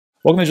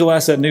Welcome to Digital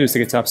Asset News, to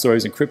get top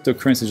stories in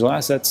cryptocurrency digital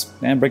assets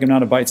and break them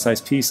down to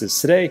bite-sized pieces.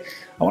 Today,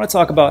 I want to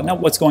talk about not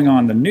what's going on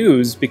in the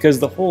news, because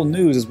the whole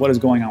news is what is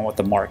going on with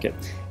the market.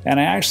 And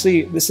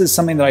this is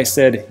something that I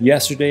said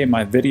yesterday in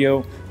my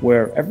video,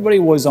 where everybody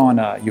was on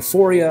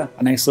euphoria,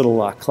 a nice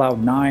little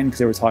cloud nine, because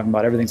they were talking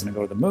about everything's going to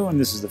go to the moon.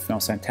 This is the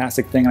most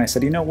fantastic thing. And I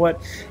said, you know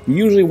what?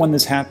 Usually when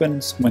this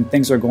happens, when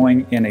things are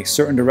going in a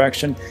certain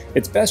direction,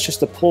 it's best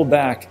just to pull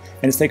back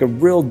and just take a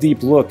real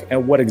deep look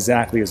at what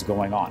exactly is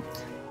going on.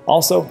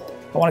 Also,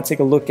 I want to take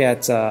a look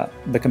at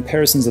the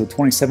comparisons of the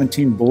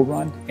 2017 bull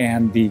run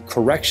and the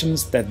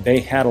corrections that they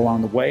had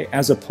along the way,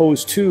 as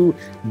opposed to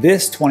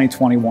this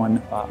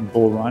 2021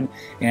 bull run,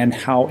 and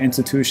how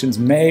institutions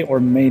may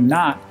or may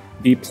not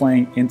be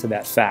playing into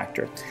that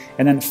factor.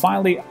 And then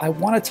finally, I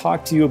want to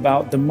talk to you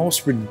about the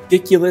most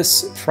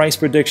ridiculous price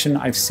prediction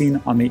I've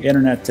seen on the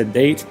internet to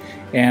date,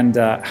 and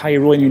how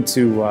you really need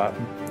to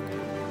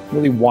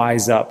really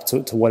wise up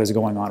to what is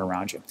going on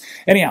around you.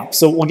 Anyhow,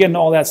 so we'll get into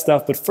all that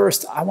stuff, but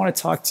first I want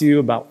to talk to you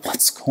about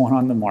what's going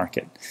on in the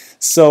market.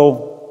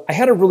 So I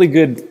had a really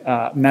good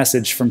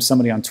message from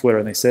somebody on Twitter,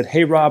 and they said,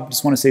 "Hey Rob,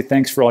 just want to say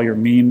thanks for all your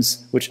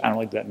memes," which I don't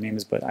like that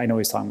memes, but I know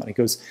he's talking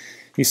about.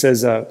 He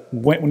says,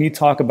 when you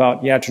talk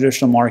about, yeah,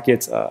 traditional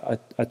markets, a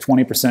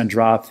 20%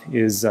 drop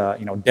is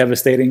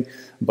devastating,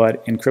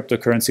 but in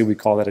cryptocurrency we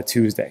call that a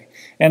Tuesday.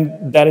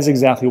 And that is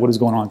exactly what is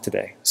going on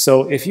today.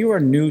 So if you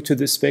are new to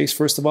this space,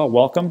 first of all,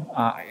 welcome.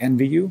 I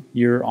envy you.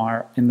 You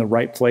are in the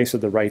right place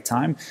at the right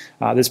time.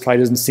 This probably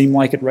doesn't seem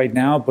like it right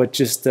now, but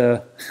just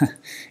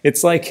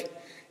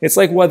it's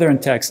like weather in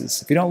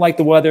Texas. If you don't like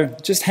the weather,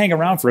 just hang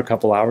around for a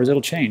couple hours,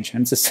 it'll change.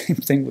 And it's the same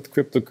thing with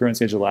cryptocurrency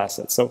digital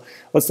assets. So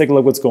let's take a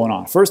look at what's going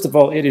on. First of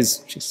all, it is,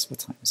 geez, what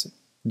time is it?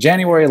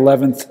 January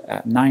 11th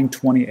at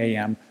 9:20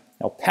 a.m.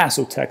 El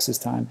Paso, Texas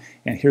time.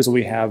 And here's what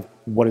we have,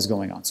 what is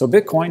going on. So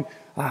Bitcoin,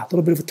 a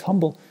little bit of a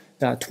tumble,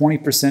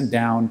 20%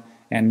 down,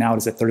 and now it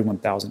is at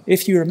 31,000.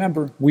 If you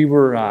remember, we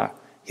were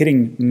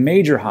hitting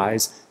major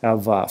highs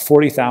of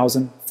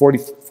 40,000,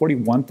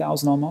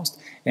 41,000 almost,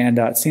 and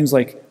it seems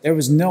like there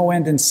was no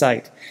end in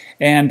sight.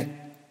 And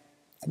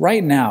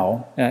right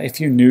now, if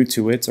you're new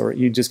to it or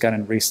you just got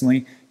in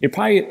recently, you're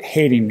probably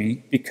hating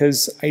me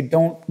because I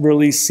don't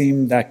really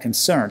seem that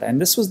concerned. And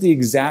this was the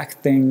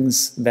exact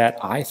things that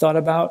I thought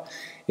about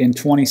in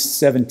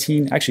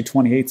 2017, actually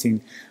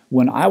 2018,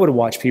 when I would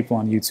watch people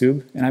on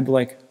YouTube and I'd be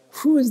like,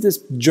 who is this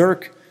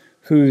jerk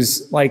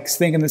who's like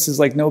thinking this is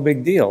like no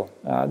big deal?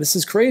 This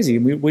is crazy.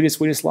 We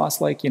just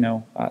lost like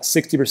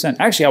 60%.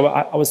 Actually,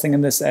 I was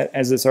thinking this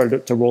as it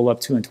started to roll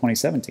up too in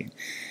 2017.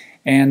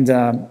 And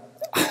I'm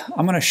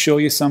going to show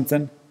you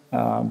something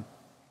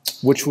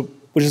which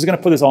is going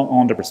to put this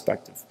all into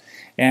perspective.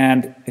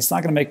 And it's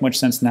not going to make much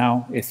sense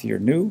now if you're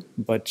new,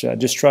 but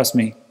just trust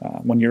me,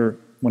 when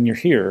you're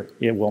here,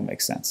 it will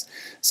make sense.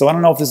 So I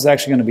don't know if this is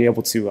actually going to be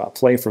able to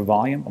play for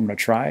volume. I'm going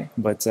to try,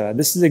 but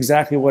this is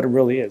exactly what it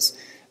really is.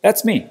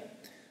 That's me.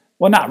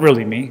 Well, not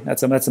really me.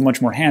 That's a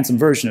much more handsome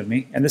version of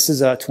me. And this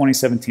is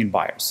 2017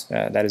 buyers.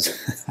 That is,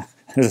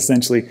 that is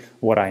essentially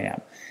what I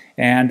am.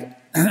 And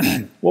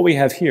what we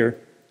have here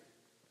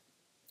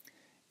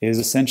is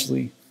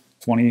essentially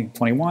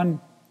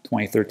 2021,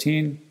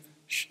 2013,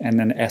 and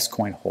then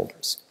S-coin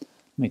holders.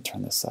 Let me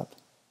turn this up.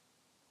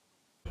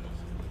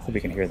 Hope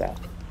you can hear that.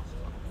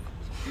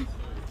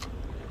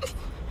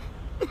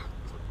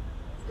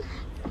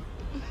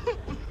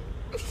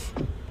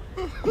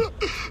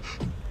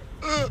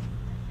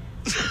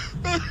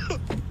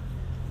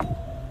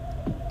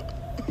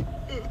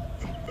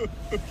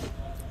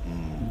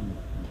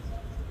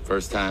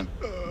 First time.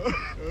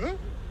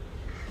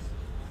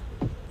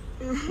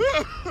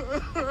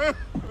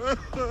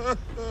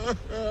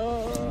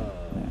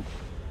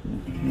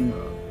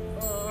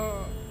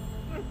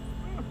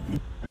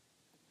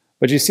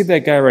 But you see that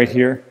guy right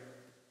here?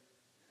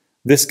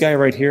 This guy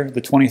right here, the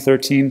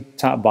 2013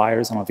 top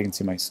buyers. I don't know if you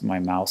can see my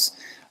mouse.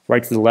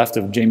 Right to the left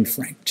of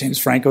James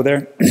Franco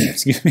there.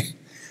 Excuse me.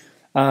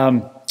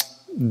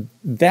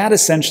 That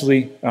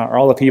essentially are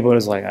all the people that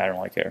is like, I don't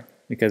really care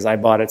because I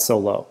bought it so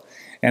low.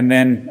 And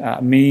then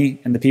me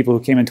and the people who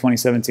came in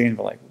 2017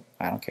 were like,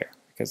 I don't care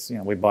because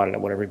we bought it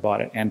at whatever we bought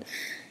it. And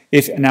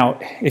if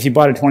you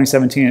bought it in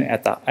 2017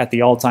 at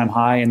the all-time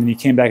high, and then you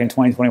came back in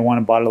 2021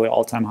 and bought it at the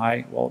all-time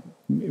high, well,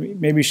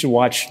 maybe you should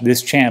watch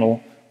this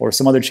channel or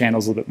some other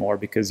channels a little bit more,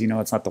 because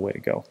it's not the way to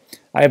go.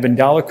 I have been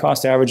dollar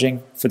cost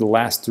averaging for the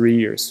last 4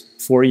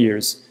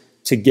 years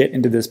to get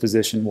into this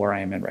position where I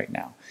am in right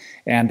now.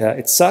 And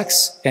it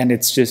sucks, and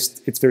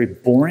it's very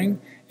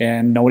boring,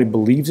 and nobody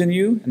believes in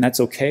you, and that's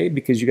okay,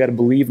 because you got to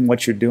believe in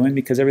what you're doing,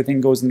 because everything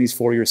goes in these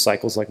 4-year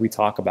cycles like we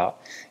talk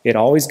about. It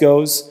always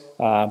goes,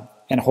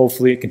 and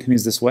hopefully it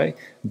continues this way,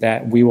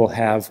 that we will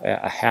have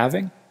a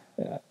halving,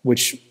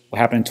 which will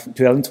happen in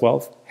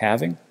 2012,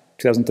 halving,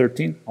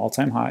 2013,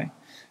 all-time high,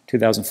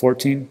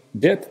 2014,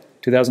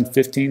 dip,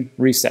 2015,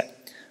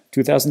 reset,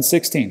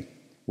 2016,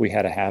 we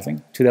had a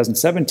halving,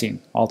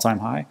 2017, all-time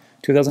high,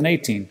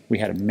 2018, we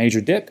had a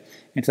major dip,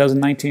 in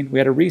 2019, we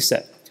had a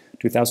reset,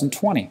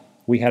 2020,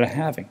 we had a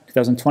halving.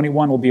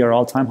 2021 will be our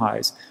all-time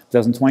highs.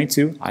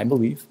 2022, I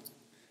believe,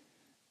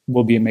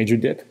 will be a major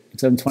dip.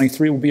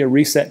 2023 will be a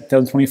reset.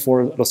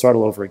 2024, it'll start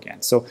all over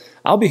again. So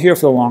I'll be here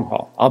for the long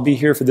haul. I'll be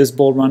here for this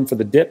bull run, for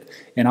the dip,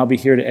 and I'll be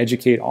here to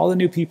educate all the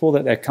new people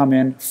that come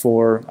in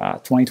for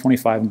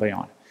 2025 and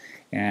beyond.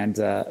 And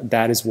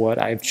that is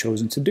what I've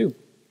chosen to do.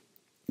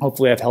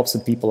 Hopefully I've helped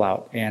some people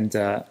out. And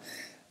that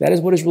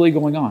is what is really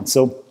going on.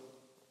 So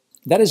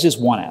that is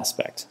just one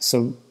aspect.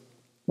 So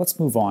let's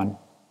move on.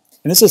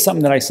 And this is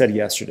something that I said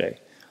yesterday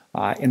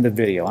in the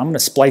video. I'm going to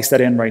splice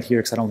that in right here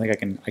because I don't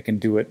think I can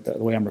do it the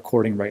way I'm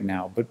recording right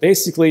now. But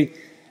basically,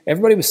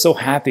 everybody was so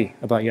happy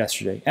about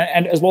yesterday.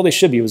 And as well they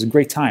should be. It was a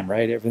great time,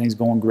 right? Everything's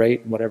going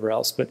great, whatever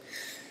else. But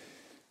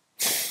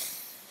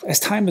as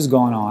time has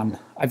gone on,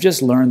 I've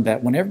just learned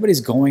that when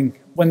everybody's going,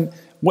 when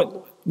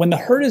the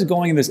herd is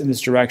going in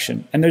this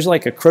direction, and there's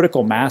like a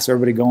critical mass of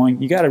everybody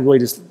going, you got to really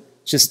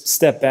just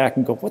step back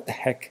and go, what the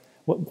heck?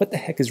 What the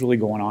heck is really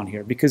going on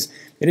here? Because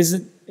it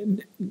isn't,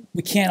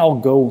 we can't all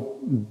go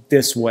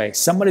this way.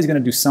 Somebody's going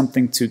to do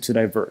something to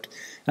divert.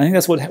 And I think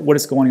that's what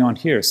is going on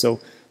here. So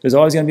there's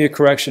always going to be a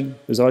correction.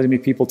 There's always going to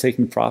be people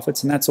taking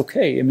profits, and that's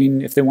okay. I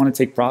mean, if they want to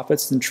take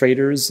profits, and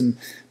traders and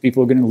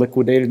people are getting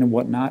liquidated and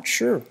whatnot,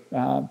 sure,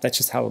 that's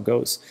just how it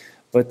goes.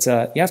 But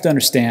you have to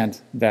understand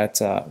that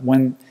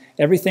when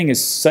everything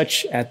is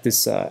such at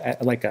this,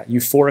 at like a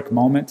euphoric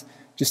moment,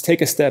 just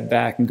take a step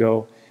back and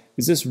go,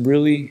 is this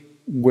really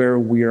where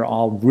we are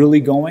all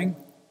really going,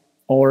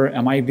 or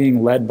am I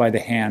being led by the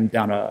hand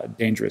down a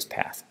dangerous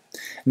path?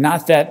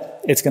 Not that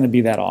it's going to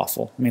be that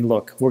awful. I mean,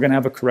 look, we're going to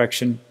have a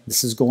correction.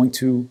 This is going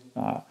to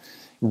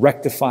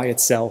rectify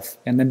itself,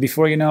 and then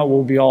before you know it,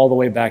 we'll be all the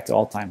way back to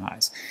all-time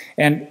highs.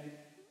 And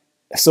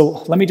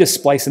so let me just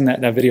splice in that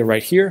video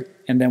right here,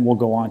 and then we'll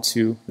go on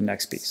to the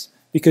next piece.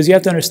 Because you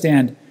have to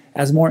understand,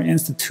 as more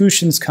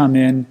institutions come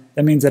in,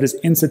 that means that it's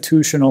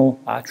institutional,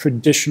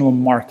 traditional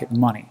market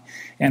money.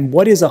 And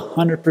what is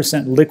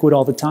 100% liquid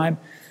all the time?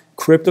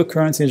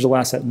 Cryptocurrency and digital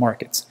asset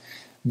markets.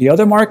 The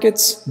other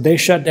markets, they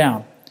shut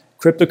down.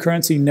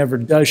 Cryptocurrency never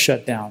does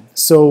shut down.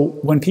 So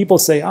when people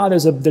say,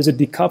 there's a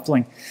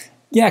decoupling,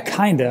 yeah,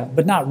 kinda,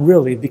 but not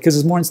really, because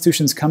as more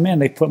institutions come in,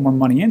 they put more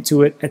money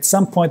into it. At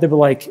some point, they'll be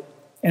like,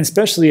 and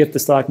especially if the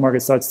stock market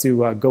starts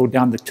to go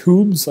down the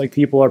tubes, like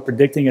people are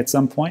predicting at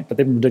some point, but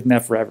they've been predicting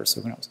that forever,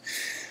 so who knows.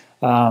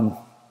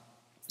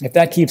 If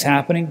that keeps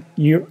happening,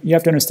 you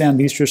have to understand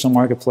these traditional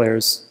market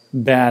players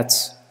that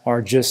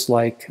are just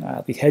like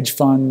the hedge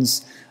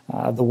funds,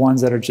 the ones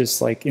that are just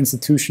like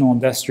institutional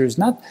investors,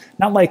 not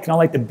like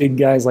the big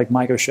guys like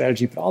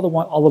MicroStrategy, but all the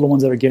little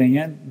ones that are getting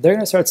in, they're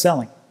going to start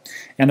selling.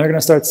 And they're going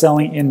to start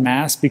selling in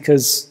mass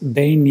because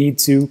they need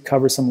to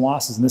cover some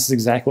losses. And this is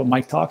exactly what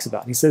Mike talks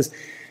about. He says,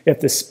 if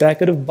the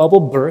speculative bubble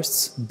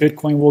bursts,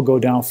 Bitcoin will go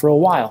down for a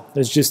while.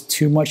 There's just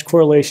too much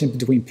correlation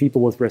between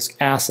people with risk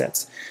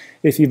assets.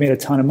 If you've made a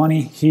ton of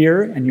money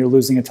here and you're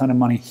losing a ton of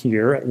money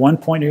here, at one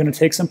point you're going to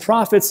take some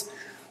profits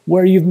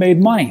where you've made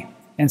money.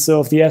 And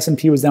so if the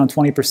S&P was down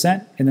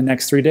 20% in the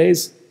next 3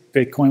 days,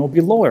 Bitcoin will be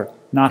lower,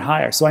 not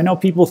higher. So I know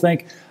people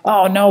think,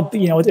 oh no,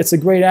 it's a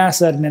great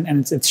asset and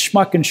it's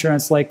schmuck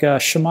insurance like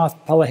Shamath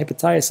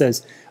Palahipataya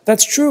says.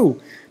 That's true,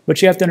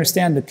 but you have to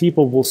understand that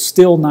people will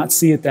still not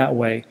see it that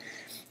way.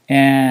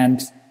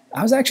 And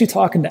I was actually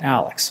talking to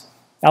Alex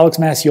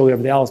Mascioli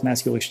over the Alex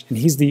Mascioli, and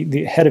he's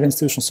the head of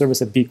institutional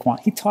service at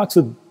𝑫omains. He talks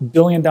with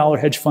billion-dollar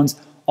hedge funds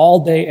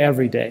all day,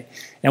 every day.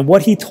 And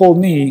what he told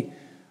me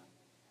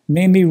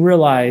made me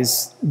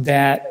realize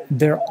that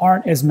there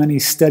aren't as many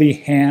steady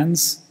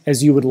hands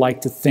as you would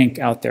like to think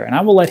out there. And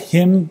I will let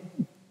him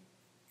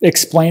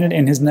explain it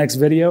in his next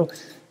video.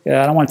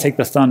 I don't want to take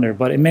the thunder,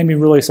 but it made me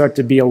really start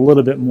to be a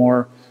little bit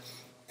more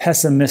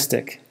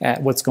pessimistic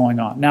at what's going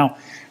on. Now,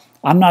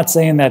 I'm not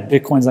saying that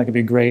Bitcoin's not going to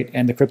be great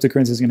and the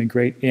cryptocurrency is going to be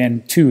great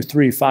in 2,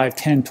 3, 5,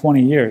 10,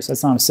 20 years.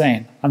 That's not what I'm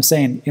saying. I'm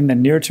saying in the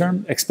near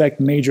term, expect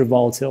major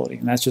volatility.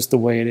 And that's just the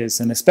way it is.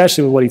 And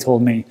especially with what he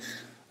told me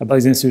about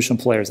these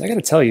institutional players. I got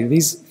to tell you,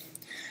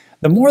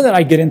 the more that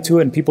I get into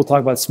it and people talk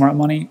about smart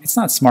money, it's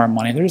not smart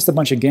money. They're just a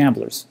bunch of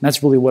gamblers. And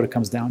that's really what it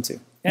comes down to.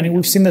 And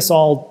we see this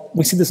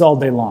all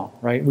day long,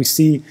 right? We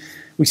see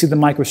the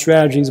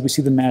MicroStrategies, we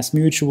see the Mass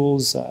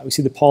Mutuals, we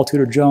see the Paul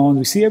Tudor Jones,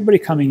 we see everybody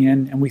coming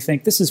in and we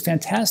think this is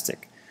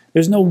fantastic.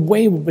 There's no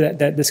way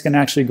that this can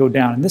actually go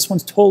down. And this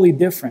one's totally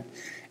different.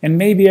 And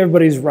maybe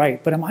everybody's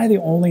right, but am I the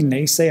only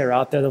naysayer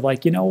out there that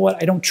like, you know what,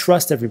 I don't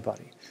trust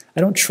everybody. I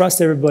don't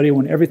trust everybody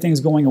when everything's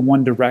going in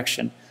one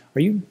direction.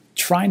 Are you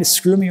trying to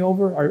screw me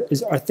over?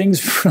 Are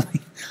things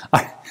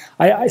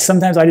really...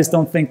 sometimes I just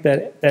don't think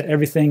that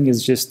everything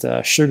is just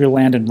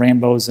Sugarland and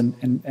rainbows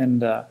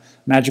and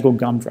magical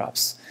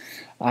gumdrops.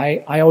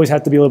 I always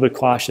have to be a little bit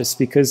cautious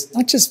because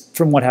not just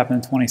from what happened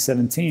in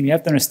 2017, you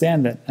have to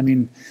understand that, I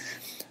mean,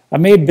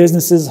 I've made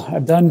businesses,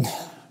 I've done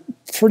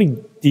pretty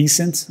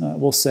decent,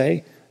 we'll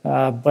say,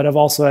 but I've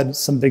also had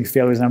some big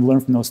failures and I've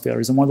learned from those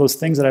failures. And one of those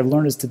things that I've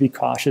learned is to be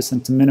cautious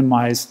and to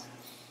minimize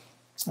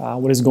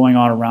what is going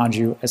on around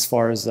you as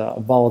far as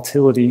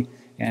volatility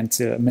and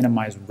to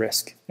minimize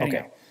risk.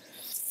 Okay,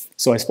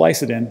 so I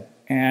splice it in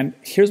and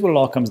here's what it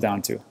all comes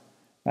down to.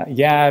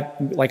 Yeah,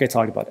 like I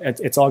talked about,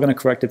 it's all going to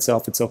correct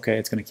itself. It's okay.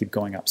 It's going to keep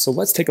going up. So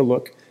let's take a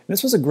look. And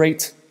this was a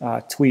great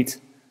tweet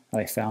that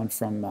I found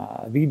from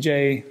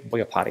Vijay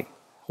Boyapati. I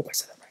hope I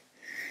said that right.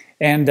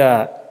 And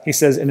he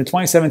says, in the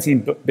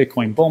 2017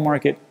 Bitcoin bull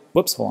market,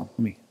 whoops, hold on,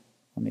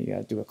 let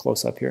me do a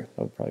close-up here.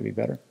 That would probably be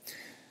better.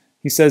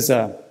 He says,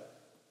 in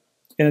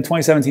the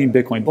 2017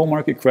 Bitcoin bull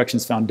market,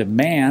 corrections found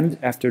demand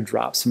after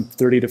drops from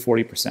 30 to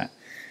 40%.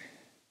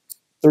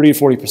 30 to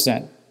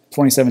 40%.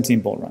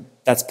 2017 bull run.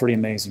 That's pretty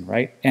amazing,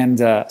 right? And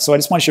so I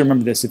just want you to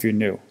remember this if you're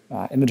new.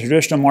 In the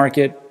traditional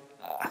market,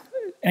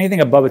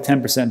 anything above a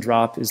 10%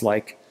 drop is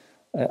like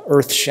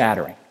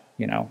earth-shattering,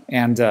 you know.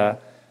 And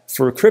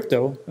for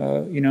crypto,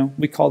 you know,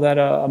 we call that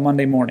a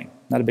Monday morning.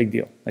 Not a big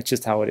deal. That's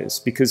just how it is.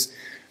 Because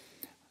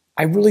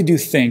I really do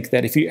think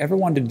that if you ever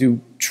wanted to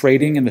do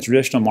trading in the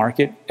traditional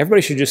market,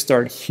 everybody should just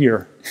start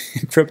here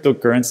in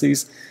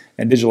cryptocurrencies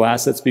and digital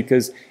assets,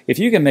 because if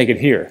you can make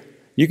it here,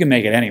 you can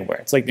make it anywhere.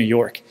 It's like New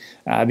York.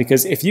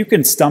 Because if you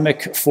can stomach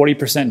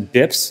 40%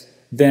 dips,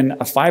 then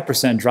a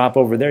 5% drop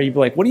over there, you'd be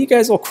like, what are you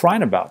guys all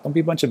crying about? Don't be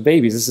a bunch of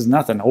babies. This is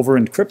nothing. Over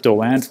in crypto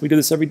land, we do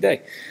this every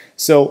day.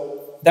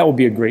 So that would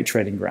be a great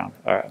training ground.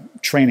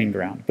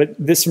 But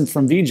this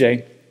from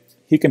VJ,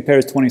 he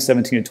compares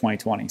 2017 to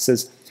 2020. He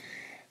says,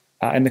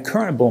 in the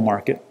current bull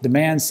market,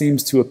 demand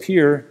seems to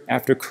appear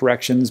after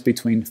corrections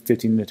between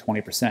 15 to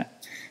 20%.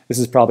 This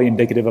is probably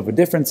indicative of a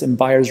difference in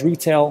buyers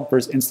retail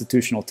versus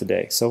institutional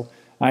today. So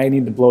I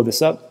need to blow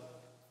this up.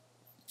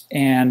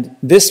 And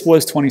this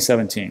was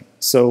 2017.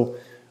 So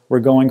we're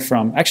going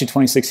from actually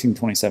 2016 to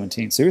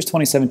 2017. So here's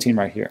 2017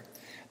 right here.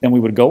 Then we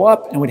would go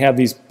up and we'd have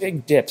these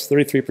big dips,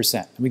 33%.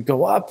 And we'd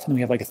go up and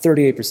we have like a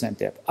 38%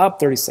 dip, up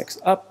 36,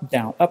 up,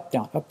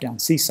 down,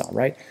 seesaw,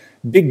 right?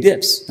 Big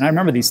dips. And I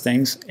remember these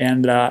things,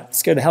 and it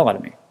scared the hell out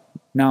of me.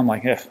 Now I'm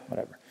like,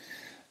 whatever.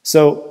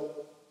 So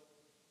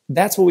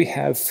that's what we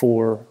have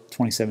for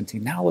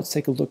 2017. Now let's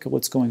take a look at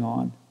what's going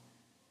on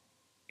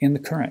in the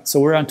current. So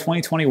we're on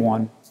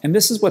 2021, and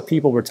this is what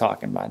people were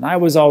talking about. And I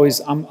was always,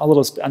 I'm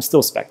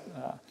still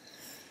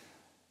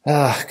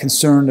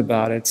concerned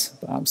about it.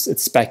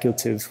 It's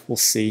speculative. We'll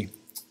see.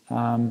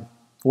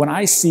 When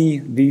I see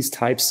these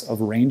types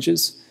of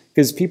ranges,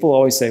 because people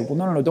always say, well,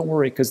 no, don't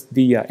worry, because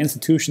the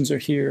institutions are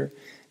here,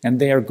 and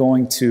they are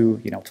going to,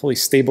 totally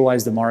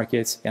stabilize the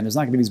market, and there's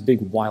not going to be these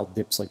big wild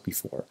dips like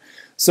before.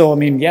 So, I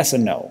mean, yes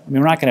and no. I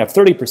mean, we're not going to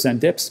have 30%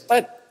 dips,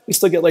 but we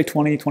still get like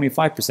 20,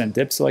 25%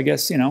 dips. So I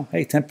guess, hey,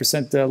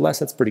 10% less,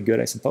 that's pretty good,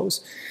 I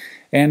suppose.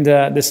 And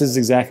this is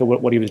exactly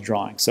what he was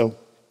drawing. So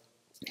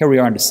here we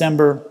are in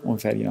December.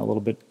 We've had, a little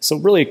bit. So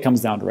really it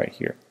comes down to right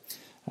here,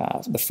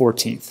 the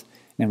 14th.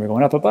 And we're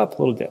going up,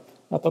 little dip.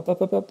 Up,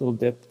 little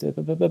dip.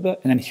 And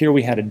then here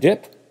we had a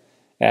dip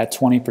at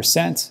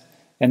 20%.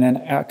 And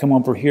then come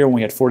over here when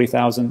we had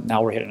 40,000.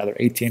 Now we're hitting another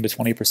 18 to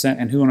 20%.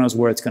 And who knows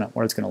where it's going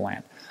to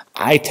land.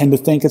 I tend to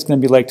think it's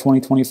going to be like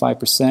 20,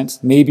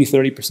 25%, maybe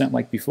 30%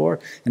 like before.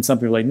 And some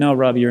people are like, no,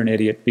 Robbie, you're an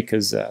idiot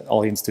because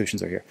all the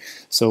institutions are here.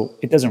 So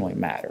it doesn't really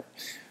matter.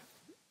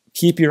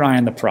 Keep your eye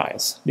on the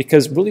prize,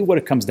 because really what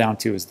it comes down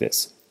to is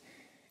this.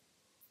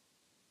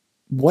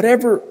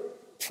 Whatever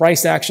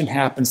price action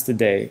happens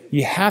today,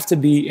 you have to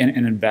be an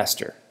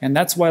investor. And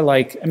that's why,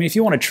 if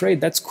you want to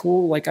trade, that's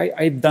cool. Like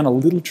I've done a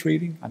little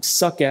trading. I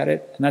suck at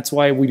it. And that's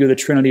why we do the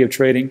Trinity of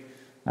trading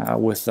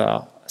with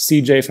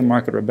CJ from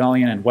Market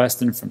Rebellion and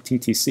Weston from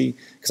TTC,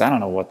 because I don't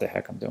know what the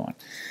heck I'm doing.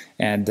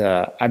 And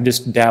I'm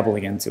just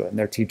dabbling into it, and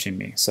they're teaching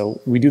me.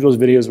 So we do those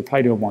videos. We'll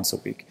probably do it once a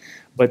week.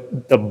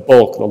 But the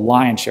bulk, the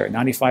lion's share,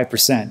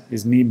 95%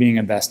 is me being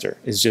an investor,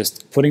 is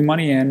just putting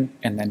money in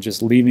and then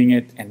just leaving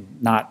it and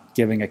not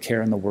giving a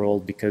care in the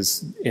world,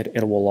 because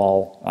it will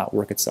all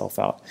work itself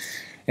out.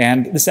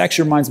 And this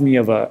actually reminds me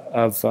of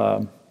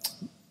the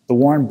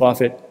Warren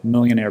Buffett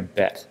millionaire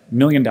bet, $1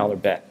 million bet. I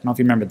don't know if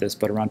you remember this,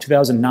 but around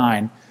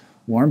 2009,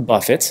 Warren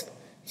Buffett,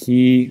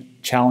 he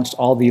challenged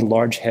all the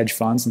large hedge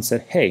funds and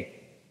said, hey,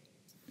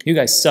 you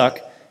guys suck,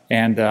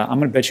 and I'm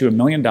going to bet you $1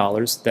 million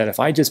that if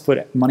I just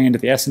put money into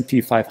the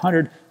S&P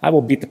 500, I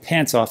will beat the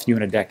pants off you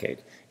in a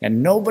decade.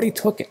 And nobody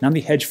took it. None of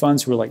the hedge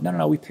funds were like,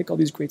 no, we pick all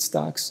these great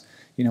stocks.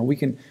 We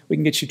can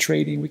get you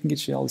trading. We can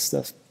get you all this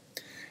stuff.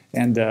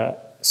 And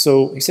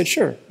so he said,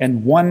 sure.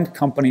 And one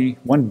company,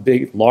 one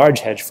big, large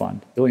hedge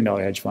fund,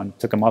 billion-dollar hedge fund,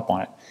 took him up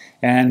on it.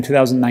 And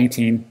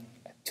 2018,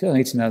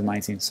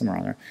 2019, somewhere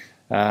around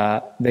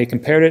there, they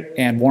compared it,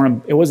 and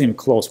it wasn't even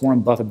close.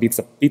 Warren Buffett beat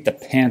the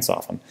pants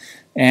off him.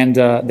 And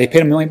they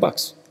paid him $1 million.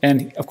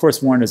 And of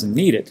course, Warren doesn't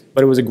need it,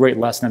 but it was a great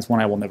lesson. That's one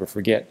I will never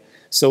forget.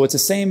 So it's the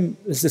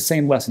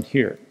same lesson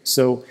here.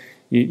 So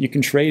you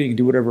can trade, you can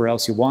do whatever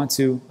else you want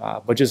to,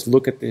 but just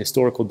look at the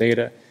historical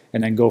data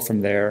and then go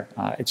from there.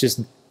 I just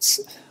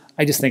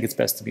think it's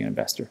best to be an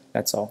investor.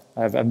 That's all.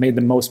 I've made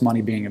the most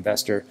money being an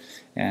investor,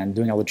 and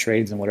doing all the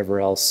trades and whatever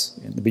else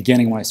in the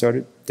beginning when I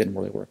started didn't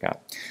really work out.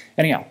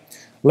 Anyhow,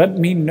 let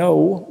me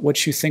know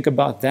what you think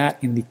about that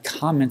in the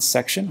comments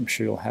section. I'm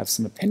sure you'll have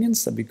some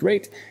opinions. That'd be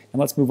great. And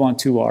let's move on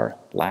to our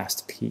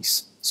last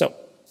piece. So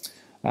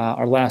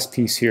our last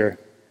piece here,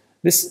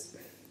 it's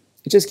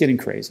just getting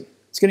crazy.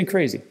 It's getting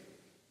crazy.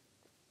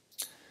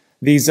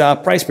 these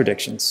price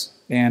predictions.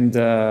 And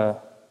I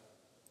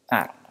don't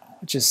know,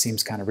 it just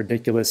seems kind of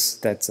ridiculous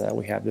that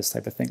we have this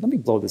type of thing. Let me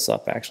blow this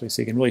up actually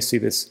so you can really see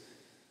this.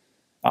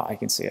 Oh, I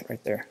can see it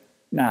right there.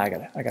 Nah, I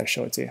gotta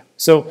show it to you.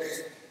 So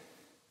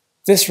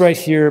this right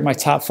here, my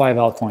top 5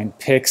 altcoin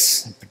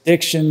picks and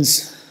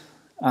predictions,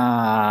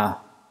 Moon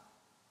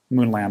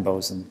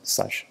Lambos and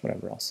such,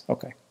 whatever else.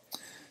 Okay.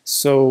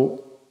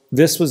 So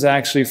this was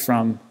actually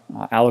from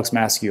Alex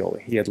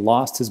Mascioli. He had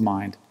lost his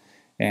mind,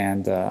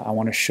 and I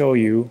want to show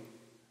you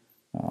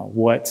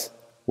what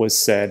was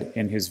said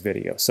in his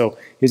video. So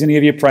he's going to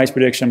give you a price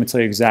prediction. I'm going to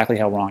tell you exactly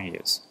how wrong he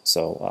is.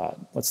 So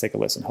let's take a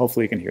listen.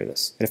 Hopefully you can hear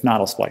this. If not,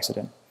 I'll splice it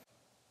in.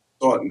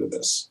 Thought into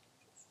this.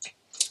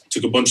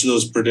 Took a bunch of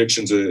those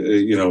predictions,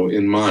 you know,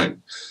 in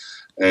mind,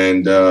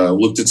 and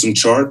looked at some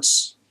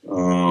charts,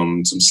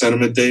 some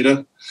sentiment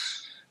data,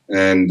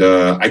 and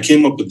I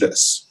came up with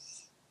this.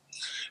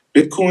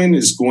 Bitcoin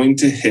is going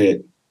to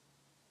hit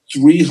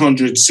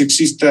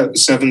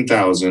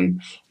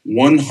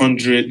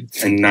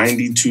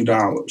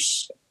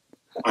 $367,192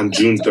 on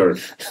June 3rd.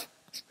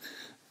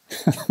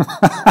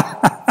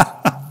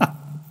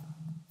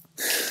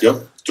 Yep,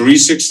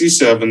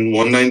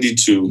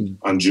 367,192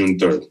 on June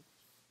 3rd.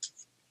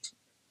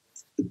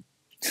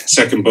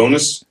 Second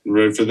bonus, you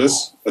ready for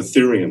this?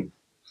 Ethereum.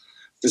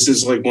 This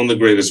is like one of the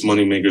greatest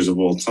money makers of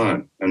all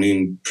time. I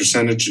mean,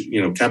 percentage, you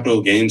know,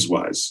 capital gains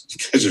wise, you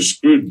guys are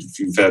screwed if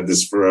you've had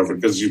this forever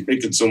because you're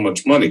making so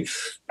much money.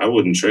 I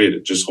wouldn't trade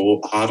it. Just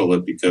hodl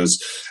it,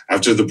 because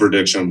after the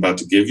prediction I'm about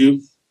to give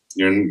you,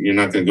 you're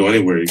not going to go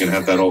anywhere. You're going to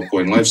have that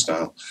altcoin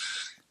lifestyle.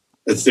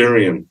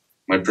 Ethereum,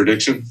 my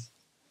prediction,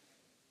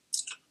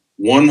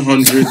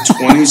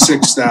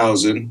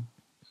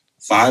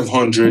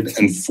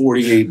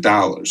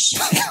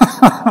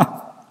 $126,548.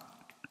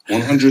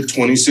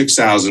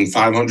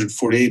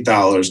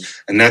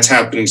 $126,548, and that's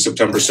happening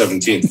September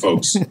 17th,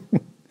 folks.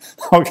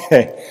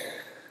 Okay.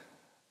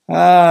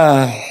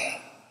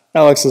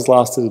 Alex has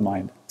lost his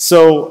mind.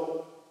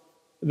 So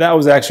that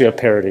was actually a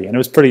parody, and it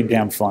was pretty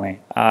damn funny.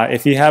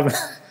 If you haven't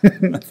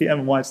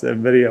watched that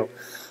video,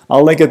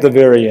 I'll link at the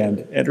very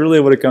end. And really,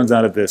 what it comes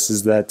down to this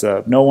is that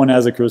no one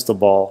has a crystal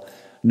ball.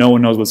 No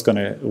one knows what's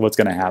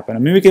gonna happen. I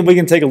mean, we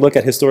can take a look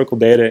at historical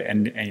data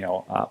and you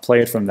know, play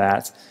it from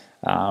that.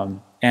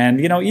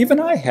 And, you know, even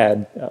I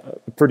had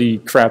a pretty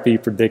crappy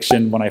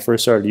prediction when I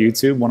first started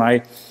YouTube. When I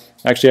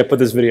put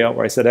this video out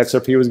where I said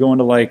XRP was going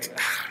to like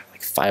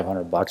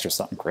 $500 or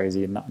something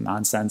crazy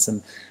nonsense.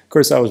 And of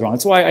course I was wrong.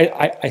 That's why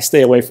I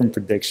stay away from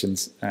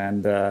predictions.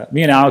 And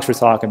me and Alex were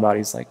talking about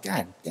it. He's like,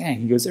 God dang,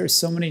 he goes, there's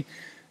so many,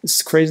 this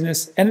is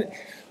craziness. And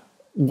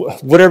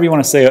whatever you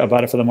want to say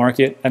about it for the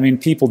market, I mean,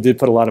 people did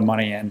put a lot of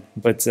money in,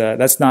 but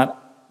that's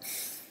not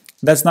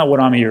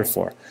what I'm here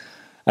for.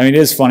 I mean,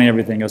 it is funny,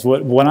 everything else.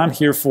 What I'm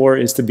here for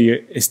is to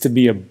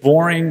be a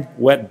boring,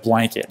 wet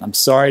blanket. I'm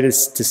sorry to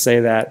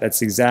say that.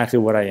 That's exactly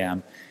what I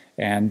am.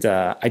 And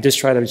I just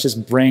try to just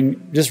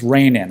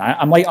rein in.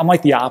 I'm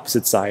like the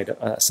opposite side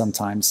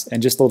sometimes,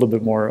 and just a little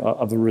bit more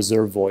of a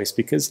reserved voice,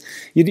 because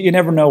you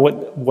never know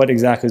what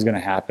exactly is going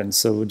to happen.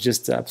 So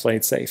just play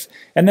it safe.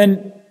 And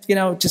then, you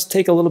know, just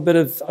take a little bit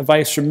of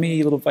advice from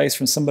me, a little advice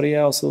from somebody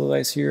else, a little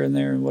advice here and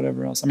there, and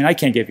whatever else. I mean, I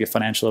can't give you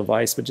financial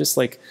advice, but just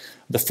like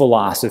the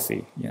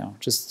philosophy, you know,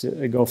 just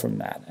go from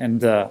that.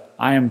 And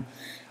I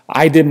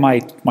did my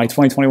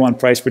 2021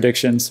 price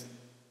predictions,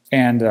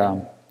 and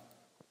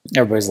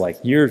everybody's like,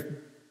 "You're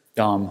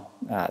dumb.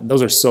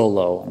 Those are so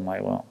low." I'm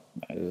like, well,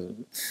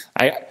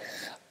 I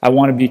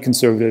want to be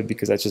conservative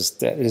because that's just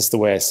the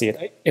way I see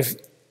it.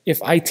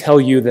 If I tell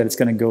you that it's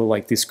going to go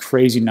like this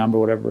crazy number,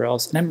 whatever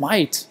else, and it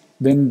might.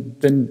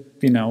 Then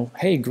you know,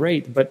 hey,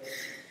 great. But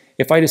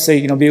if I just say,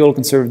 you know, be a little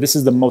conservative, this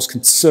is the most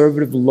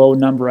conservative low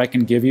number I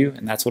can give you,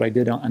 and that's what I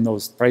did on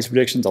those price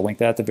predictions. I'll link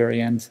that at the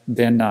very end.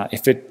 Then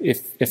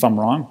if I'm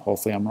wrong,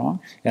 hopefully I'm wrong,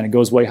 and it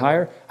goes way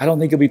higher, I don't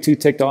think you'll be too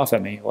ticked off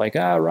at me, like,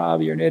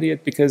 Rob, you're an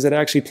idiot because it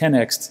actually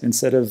 10x'd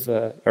instead of,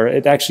 or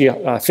it actually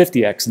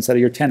 50x instead of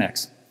your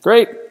 10x.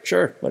 Great,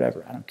 sure,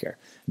 whatever, I don't care.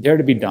 Dare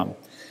to be dumb,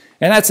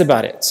 and that's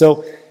about it.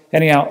 So.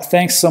 Anyhow,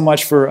 thanks so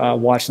much for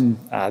watching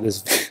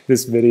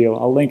this video.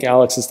 I'll link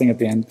Alex's thing at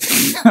the end,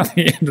 at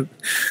the end of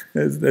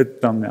the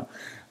thumbnail.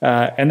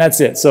 And that's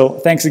it. So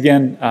thanks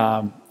again,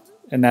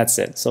 and that's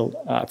it. So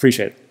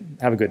appreciate it.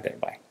 Have a good day.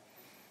 Bye.